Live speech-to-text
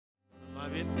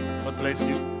God bless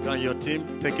you. You and your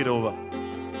team, take it over.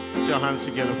 Put your hands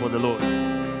together for the Lord.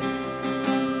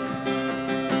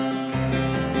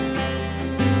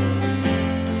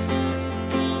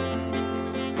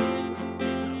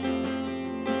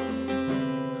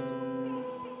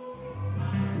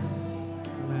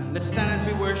 Let's stand as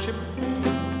we worship.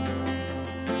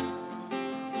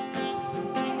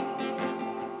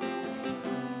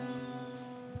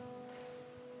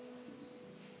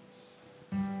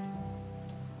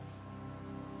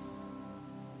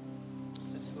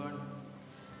 Yes, Lord.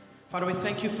 Father, we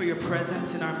thank you for your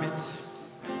presence in our midst.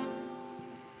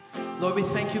 Lord, we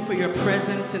thank you for your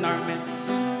presence in our midst.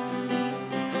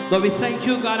 Lord, we thank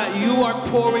you, God, that you are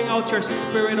pouring out your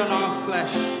spirit on our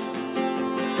flesh.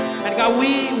 And God,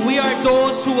 we are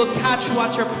those who will catch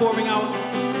what you're pouring out.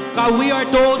 God, we are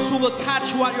those who will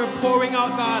catch what you're pouring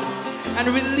out, God, and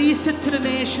release it to the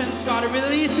nations, God, and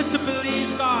release it to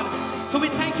believe, God. So we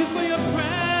thank you for your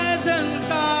presence,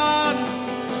 God.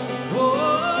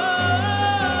 Oh.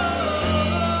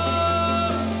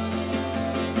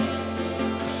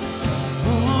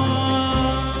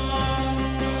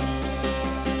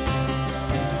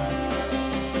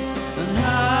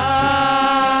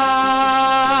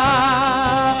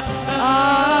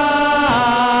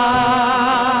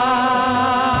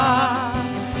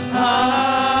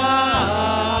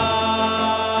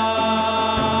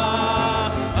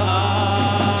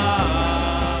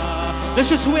 Let's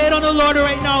just wait on the Lord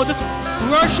right now. Just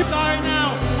worship God right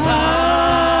now.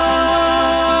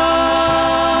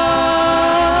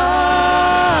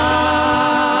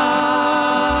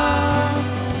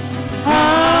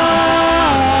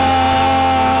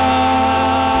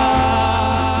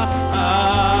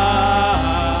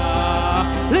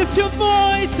 Lift your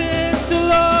voices to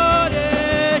Lord.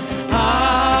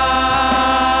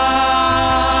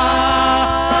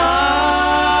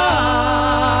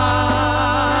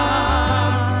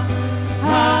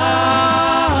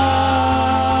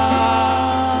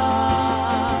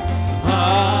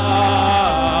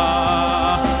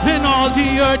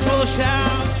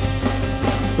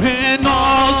 And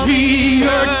all the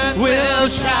earth will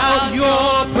shout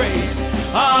your praise.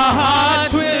 Our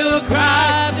hearts will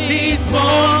cry, these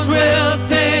bones will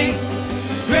sing.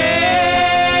 Great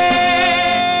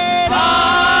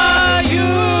are you,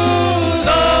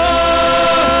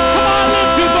 Lord. Come on,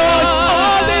 lift your voice.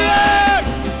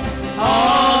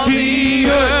 All the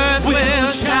earth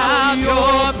will shout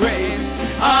your praise.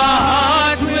 Our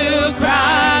hearts will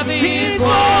cry, these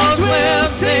bones will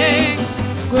sing.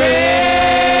 Great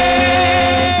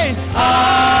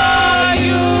are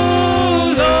you,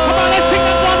 Lord. Come on, let's sing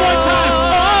that one more time.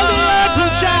 All the earth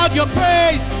will shout your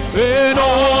praise. And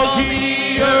all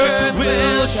the earth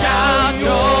will shout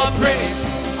your praise.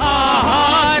 Our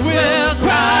hearts will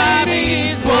cry,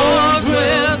 these bones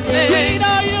will sing. Great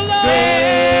are you, Lord.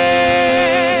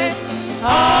 Great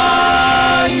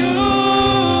are you,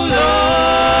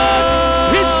 Lord.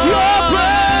 It's your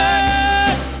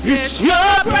breath. It's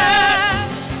your breath.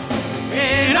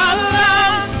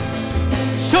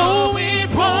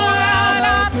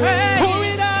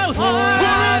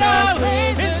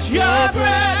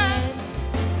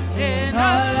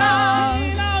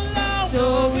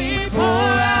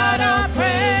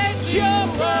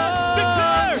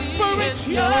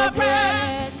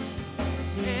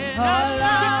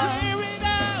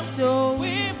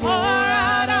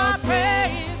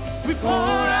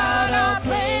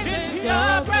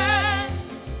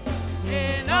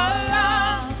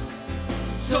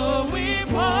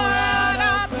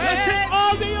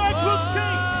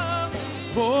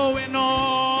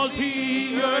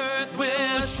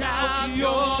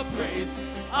 Your praise,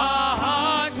 our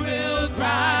hearts will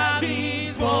cry,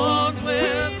 these bones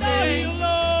will sing,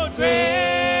 Lord.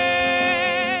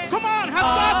 Great. Come on, have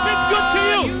God been good to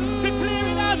you?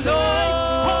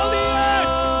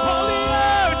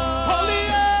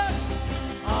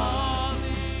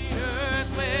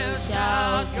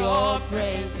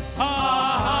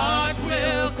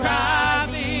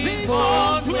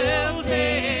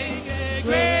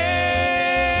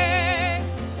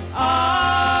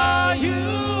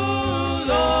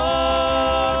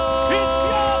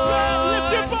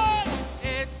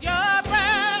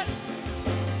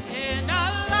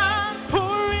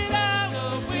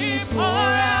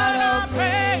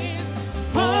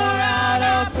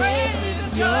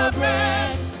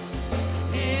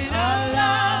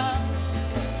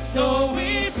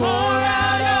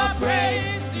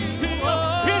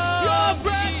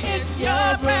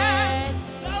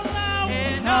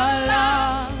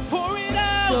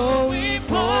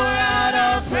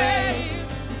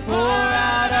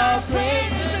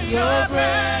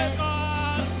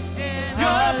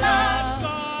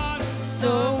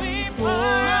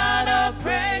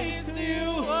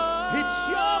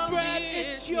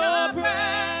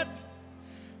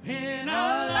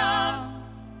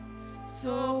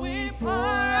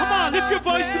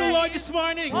 voice to the Lord this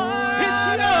morning. It's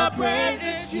your breath,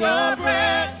 it's your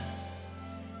breath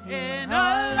in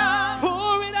our lungs.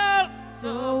 Pour it out.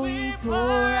 So we pour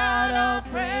out our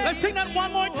praise. Let's sing that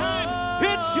one more time.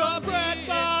 It's your breath,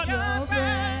 God. Your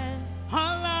breath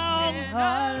How long in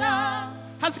our lungs.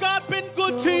 has God been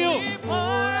good to We you? pour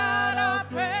out our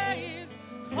praise.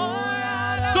 Pour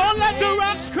out our Don't let the praise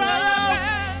rocks in cry your out.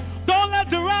 breath. Don't let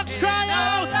the rocks cry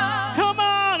out. Come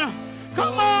on.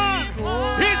 Come on.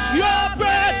 It's your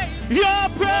breath. Your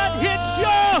breath.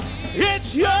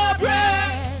 It's your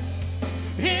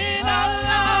breath in our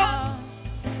lungs.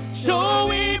 So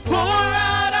we pour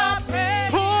out our praise.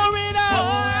 Pour it out.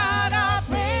 Pour out our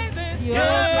praise in your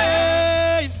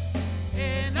Yeah.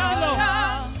 in our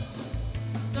lungs.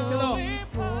 So we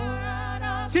pour out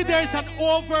our See, there's an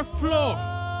overflow.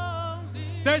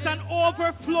 There's an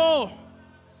overflow.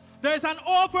 There's an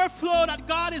overflow that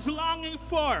God is longing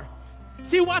for.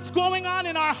 See, what's going on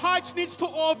in our hearts needs to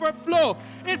overflow.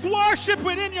 It's worship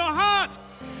within your heart.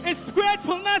 It's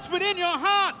gratefulness within your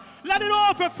heart. Let it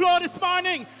overflow this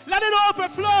morning. Let it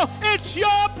overflow. It's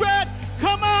your breath.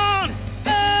 Come on.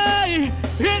 Hey,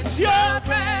 it's your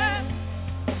breath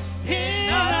in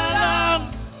our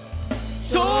lungs.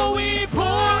 So we pour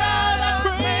out our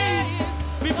praise.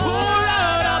 We pour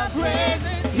out our praise.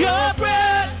 Your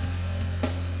breath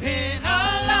in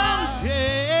our lungs.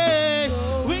 Yeah.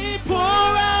 We pour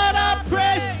out our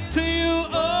praise to you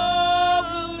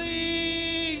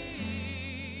only.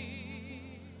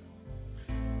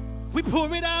 We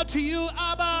pour it out to you,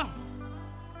 Abba.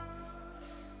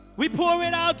 We pour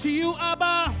it out to you,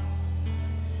 Abba.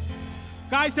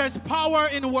 Guys, there's power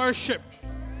in worship.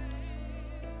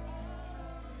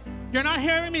 You're not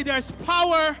hearing me. There's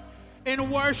power in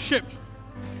worship.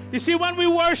 You see, when we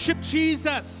worship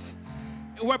Jesus,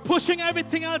 we're pushing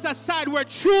everything else aside. We're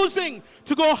choosing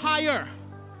to go higher.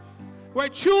 We're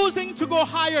choosing to go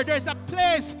higher. There's a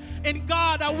place in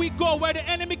God that we go where the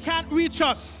enemy can't reach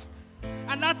us.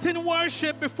 And that's in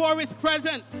worship before his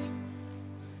presence.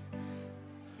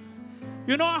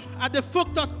 You know, at the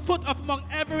foot of Mount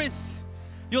Everest,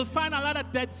 you'll find a lot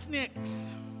of dead snakes.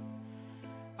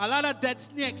 A lot of dead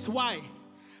snakes. Why?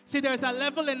 See, there's a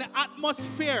level in the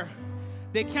atmosphere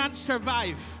they can't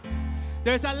survive.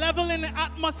 There's a level in the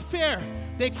atmosphere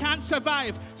they can't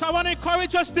survive. So I want to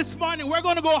encourage us this morning. We're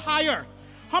going to go higher.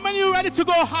 How many of you ready to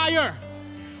go higher?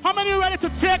 How many of you ready to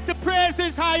take the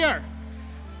praises higher?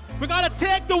 We got to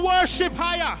take the worship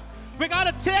higher. We got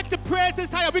to take the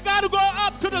praises higher. We got to go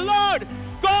up to the Lord.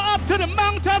 Go up to the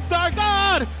mount of our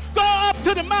God. Go up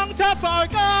to the mount of our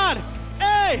God.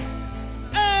 Hey,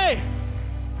 hey.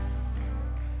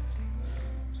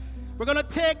 We're going to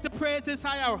take the praises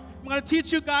higher. I'm going to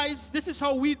teach you guys. This is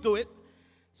how we do it.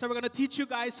 So we're going to teach you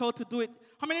guys how to do it.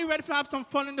 How many are ready to have some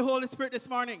fun in the Holy Spirit this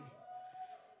morning?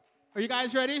 Are you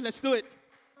guys ready? Let's do it.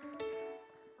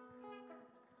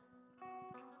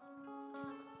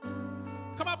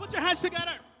 Come on, put your hands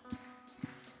together.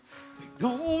 We're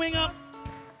going up.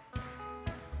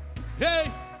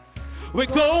 Hey, we're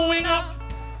going up.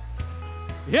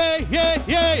 Yeah, yeah,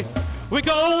 yeah. We're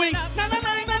going. Na na na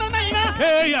na na na.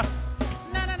 Hey,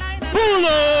 pull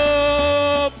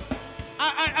up.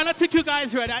 I don't think you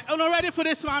guys ready. I'm not ready for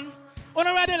this one. I'm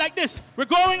not ready like this. We're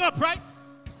going up, right?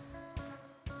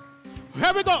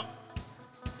 Here we go.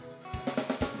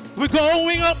 We're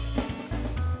going up.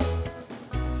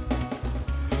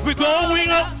 We're going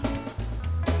up.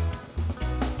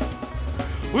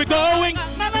 We're going. Na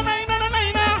na na na na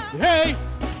na na. Hey.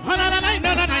 Na na na na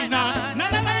na na na. Na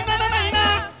na na na na na.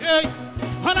 Hey.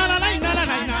 Na na na na na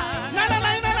na. Na na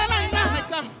na na na na. Next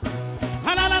song.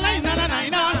 Na na na na na na.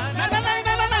 Na na na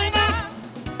na na na.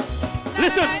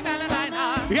 Listen.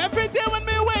 Every day when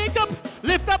we wake up,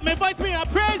 lift up my voice, me a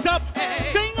praise up.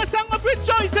 Sing a song of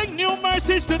rejoicing, new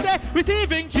mercies today.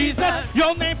 Receiving Jesus,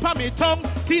 your name for me tongue.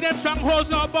 See them strongholds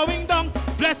now bowing down.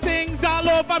 Blessings all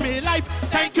over me life.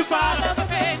 Thank you, Father, for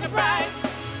paying the price.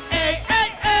 Hey, hey,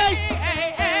 hey,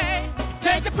 hey, hey.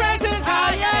 Take the praises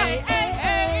higher. Hey, hey,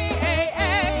 hey, hey,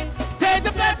 hey. Take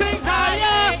the blessings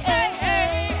higher. Hey,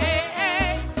 hey, hey,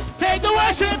 hey. Take the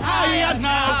worship higher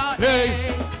now.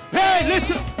 Hey, hey,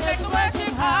 listen. Take the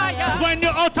worship higher. When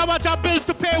you're out of your bills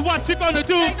to pay, what you gonna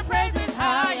do? Take the praises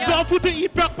higher. Don't food to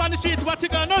eat, broke on the street, what you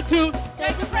gonna do?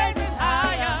 Take the praises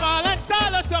higher. Ball and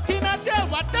style stuck in a jail,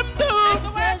 what them do? Take the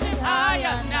worship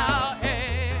higher now.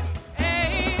 Hey,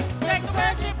 hey. Take the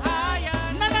worship higher.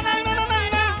 Na na na na na na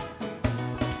na.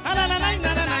 Na na na na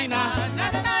na na na.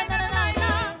 Na na na na na na.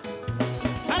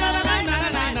 Na na na na na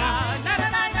na na. Na na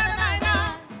na na na na.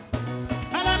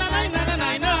 Na na na na na na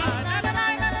na. Na na na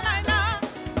na na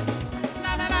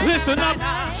na. Listen up,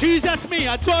 Jesus, me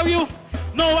adore you.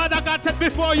 No other God set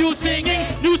before you, singing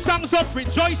new songs of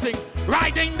rejoicing.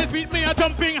 Riding this beat, me a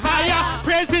jumping higher.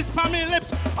 Praises from my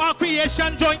lips, all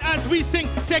creation join as we sing.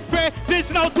 Take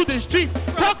praises now to the streets.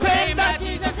 Proclaim that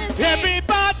Jesus is King.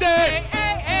 everybody. Hey,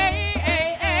 hey, hey,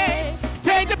 hey, hey.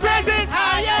 Take the praises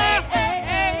higher. Hey,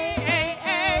 hey, hey,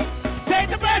 hey. Take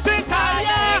the praises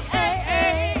higher. Hey,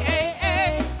 hey, hey,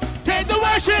 hey. Take the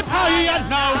worship higher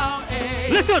now.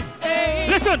 Listen,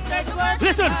 listen,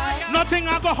 listen. Nothing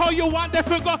I go how you want to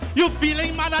figure. You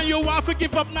feeling mad and you want to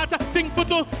give up. Not a thing for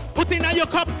do. Put in your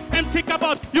cup and think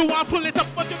about. You want to fill it up,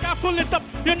 but you can't fill it up.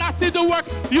 You not see the work.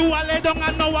 You are lay down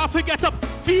and now want to get up.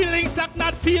 Feelings stuck,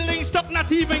 not feeling stuck,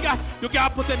 not even gas. You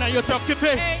can't put in your truck. You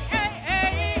pay. Hey, hey,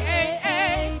 hey, hey,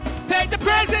 hey. Take the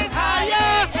praises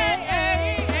higher. Hey,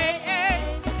 hey, hey,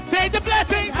 hey. Take the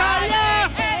blessings higher.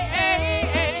 Hey, hey,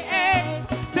 hey, hey.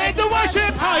 Take the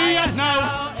worship higher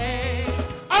now.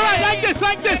 All right, like this,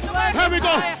 like this. Here we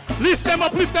go. Lift them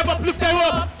up, lift them up, lift them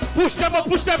up. Push them up,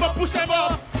 push them up, push them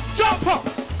up. Jump up,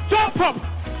 jump up.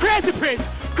 Crazy praise,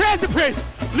 crazy praise.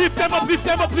 Lift them up, lift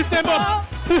them up, lift them up.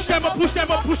 Push them up, push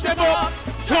them up, push them up.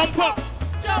 Jump up.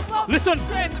 Jump up. Listen.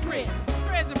 Praise the praise.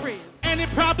 Praise the praise. Any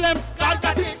problem, God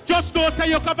got it. Just know say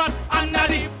you're covered under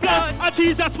the blood of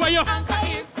Jesus where you. Anchor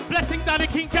is. Blessings that the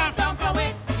King can. Jump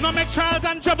away. No make trials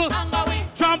and trouble. Away.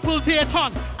 Tramples here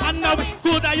ton. And now we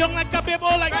good a young like a babe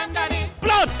all like Granddaddy.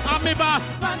 blood on me boss.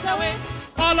 Pants away.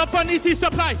 All of our needs he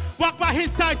supply. Walk by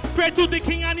his side. Pray to the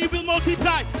King and he will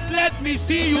multiply. Let me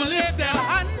see you lift them.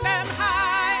 Hand them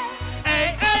high. Hey,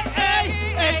 hey, hey,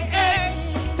 hey,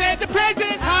 hey. Take the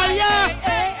praises higher.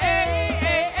 Hey, hey,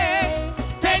 hey, hey.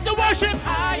 Take the worship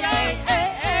higher. Hey,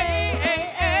 hey, hey, hey,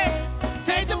 hey.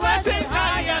 Take the blessings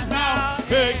higher now.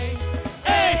 Hey,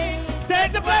 hey.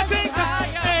 Take the blessings higher.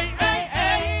 Hey, hey,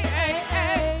 hey, hey,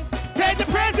 hey. Take the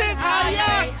praises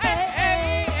higher. Hey,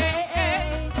 hey, hey,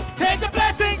 hey. Take the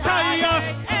blessings higher.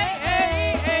 Hey,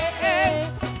 hey, hey, hey.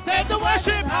 Take the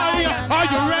worship higher. Are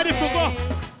you ready for go?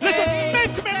 Listen,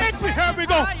 makes me. Here we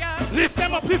go. Lift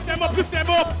them up, lift them up, lift them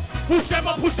up. Push them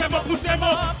up, push them up, push them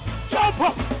up. Jump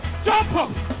up, jump up.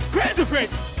 Crazy praise.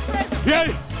 Yeah.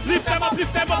 Lift them up,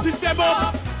 lift them up, lift them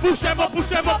up. Push them up, push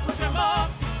them up. Push them up.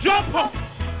 Jump up.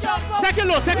 Jump up. Take it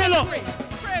low, take it low.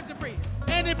 Praise the praise.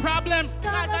 Any problem?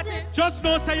 God got it. Just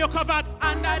know say you're covered.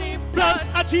 Under the Blood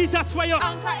of Jesus where you.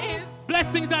 Anchor is.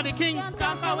 Blessings of the King.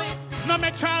 Jump away. No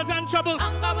make trials and trouble.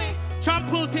 Anchor away.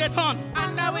 Tramples here ton.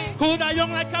 Underway. Good a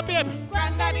young like a babe.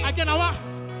 Granddaddy. Again,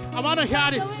 I want to hear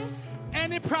this.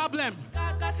 Any problem?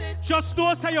 God got it. Just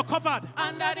know say you're covered.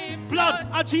 Under the Blood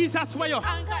of Jesus where you.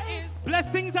 Anchor is.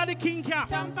 Blessings of the King here.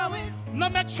 Jump away. No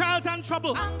make trials and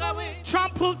trouble. Underway.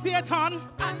 Tramples here ton.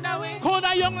 Underway. Good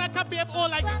a young like a babe. All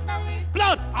like Granddaddy.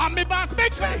 blood. And me boss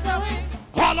makes me. Underway.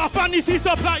 All of our needs he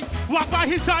supply. Walk by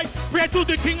his side. Pray to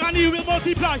the King and he will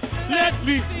multiply. Let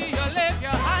me See you lift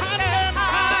your hand hand them them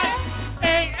high.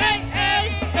 Hey, hey, hey,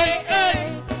 hey,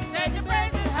 hey. Take the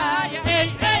praises higher. Hey,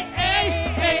 hey, hey,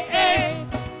 hey, hey.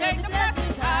 Take the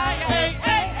blessings higher. Hey,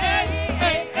 hey, hey,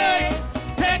 hey, hey.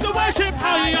 Take the worship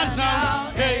higher now.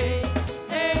 Hey,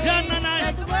 yeah, nah, nah.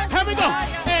 Take the worship Here we go.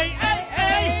 higher. Hey, hey,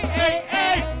 hey, hey,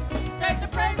 hey. Take the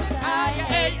praises higher.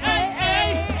 Hey, hey,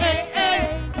 hey, hey, hey.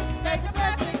 Take the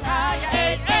blessings higher.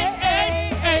 Hey, hey,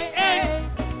 hey, hey, hey.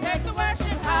 Take the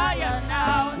worship higher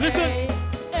now. Listen,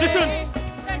 listen.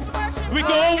 Take the worship We're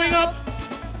higher. going up,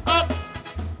 up,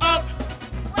 up,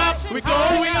 up. We're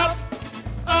going up,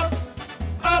 up,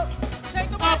 up, Take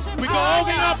the up. worship We're higher.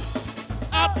 going up,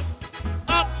 up,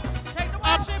 up, Take the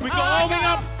up. worship We're higher. going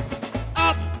up,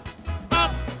 up,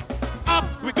 up,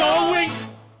 up. We're going.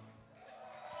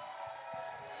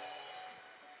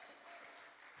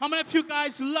 How many of you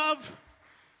guys love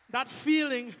that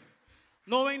feeling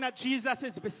knowing that Jesus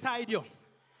is beside you?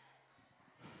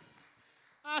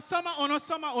 Some are honor,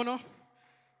 some are honor.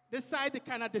 This side, they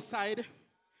cannot decide.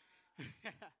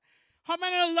 How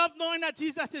many love knowing that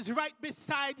Jesus is right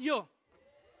beside you?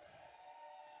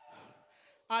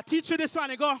 I'll teach you this one.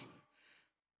 You go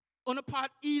on the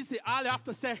part easy. All you have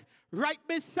to say, right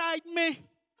beside me.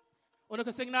 You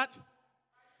can sing that?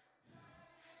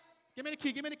 Give me the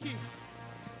key, give me the key.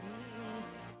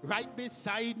 Right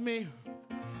beside me.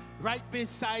 Right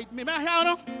beside me. May I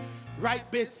hear you?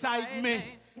 Right beside me.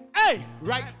 Hey,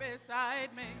 right. Right beside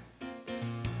me.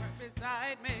 Right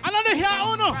beside me. Another here,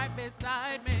 Uno. Right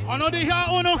beside me. Another here,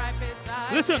 Uno. Right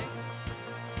beside Listen. me.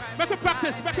 Right Make a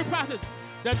practice, beside make a me. practice.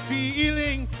 That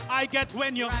feeling I get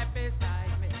when you're Right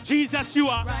beside me. Jesus, you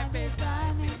are. Right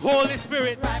beside me. Holy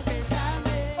Spirit. Right beside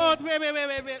me. Oh,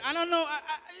 wait. I don't know.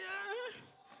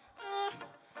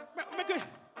 Make it.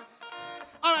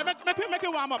 All right, make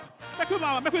it warm up. Make it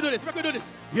warm up. Make we do this.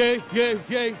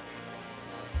 Yeah.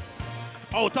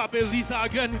 Out of bellies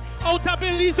again. Out of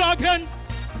bellies again.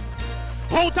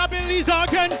 Out of bellies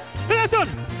again. Listen.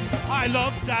 I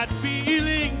love that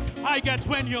feeling I get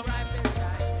when you.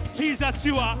 Jesus,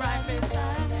 you are.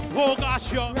 Oh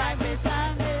gosh, you're.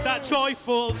 That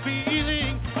joyful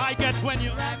feeling I get when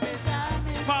you.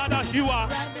 Father, you are.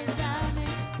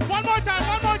 One more time,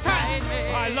 one more time.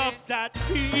 I love that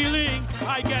feeling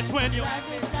I get when you.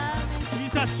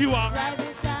 Jesus, you are.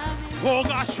 Oh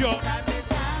gosh, you're.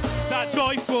 That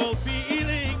joyful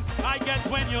feeling I get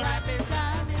when you.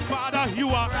 Father, you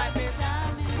are.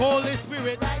 Holy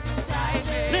Spirit.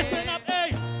 Listen up,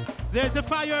 hey. There's a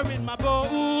fire in my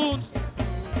bones.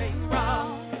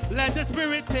 Let the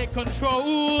Spirit take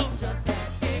control.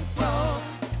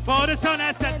 For the Son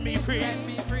has set me free,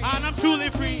 and I'm truly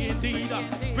free indeed.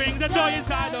 Brings the joy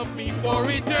inside of me for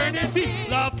eternity.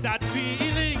 Love that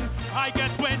feeling I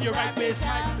get when you're right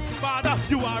beside me. Father,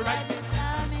 you are right.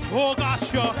 Oh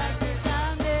gosh, you're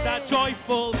that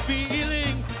joyful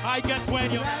feeling I get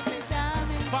when you're.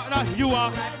 Father, you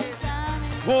are.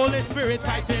 Holy Spirit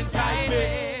right inside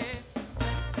me.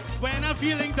 When I'm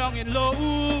feeling down and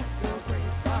low,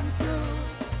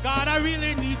 God, I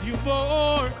really need you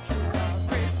more.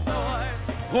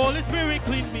 Holy Spirit,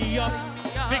 clean me up.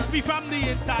 Fix me from the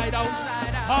inside out.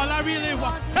 All I really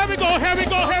want. Here we go, here we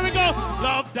go, here we go.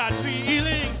 Love that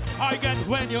feeling I get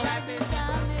when you're.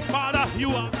 Father,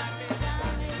 you are.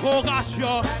 Oh gosh,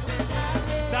 you're.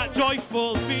 That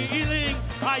joyful feeling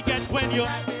I get when you're.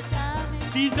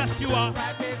 Jesus, you are.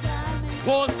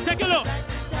 Oh, take a look.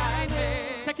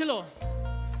 Take a look.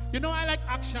 You know I like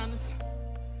actions.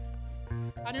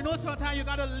 And you know sometimes you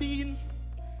gotta lean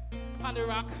on the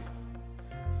rock.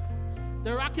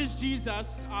 The rock is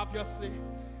Jesus, obviously.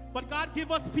 But God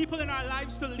give us people in our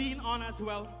lives to lean on as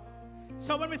well.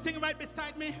 So when we sing right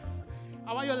beside me,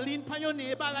 I want you to lean on your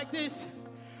neighbor like this.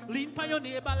 Lean on your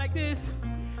neighbor like this.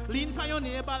 Lean on your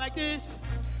neighbor like this.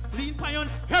 Lean on your...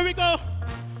 Here we go.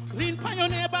 Lean on your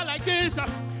neighbor like this.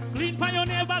 Lean on your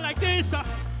neighbor like this.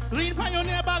 Lean on your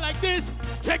neighbor like this.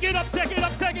 Take it up, take it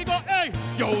up, take it go. Hey,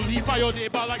 yo, lean on your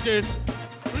neighbor like this.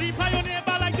 Lean on your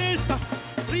neighbor like this.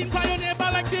 Lean on your neighbor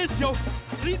like this, yo.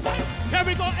 Lean on. Here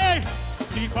we go. Hey,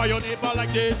 lean on your neighbor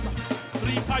like this.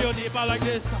 Lean on your neighbor like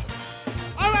this.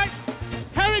 All right,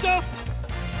 here we go.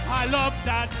 I love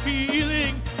that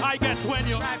feeling I get when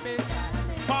you're.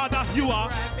 Father, you are.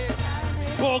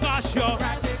 Oh gosh, you're.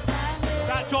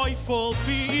 That joyful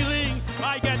feeling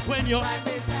I get when you're.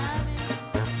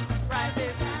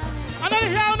 Another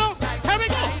piano. Here we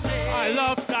go. I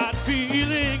love that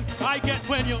feeling I get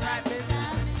when you're.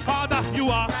 Father, you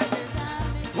are.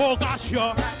 Oh gosh,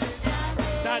 you're.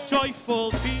 That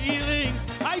joyful feeling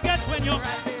I get when you're.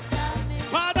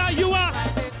 Father, you are.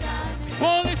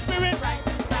 Holy Spirit.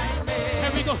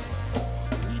 Here we go.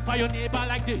 Lean by your neighbor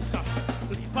like this.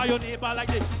 Lean by your neighbor like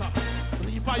this.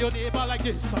 Lean by your neighbor like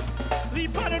this.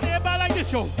 Lean by the neighbor like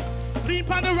this, yo. Lean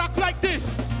by the rock like this.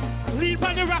 Lean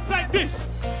by the rock like this.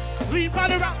 Lean by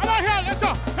the rock. Right here, let's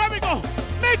go. Here we go.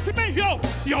 Mix me, yo.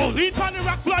 Yo, lean by the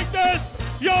rock like this.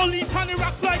 Yo, lean by the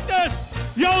rock like this.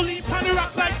 Yo, lean by the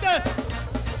rock like this.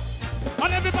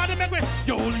 And everybody make way.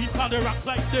 Yo, lean by the rock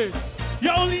like this.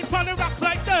 Yo, lean by the rock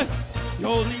like this.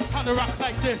 Yo, lean by the rock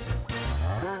like this.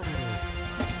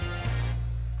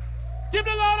 Give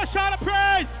the Lord a shout of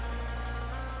praise.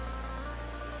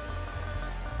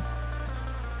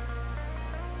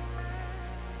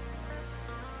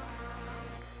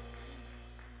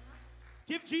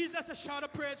 Give Jesus a shout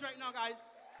of praise right now, guys.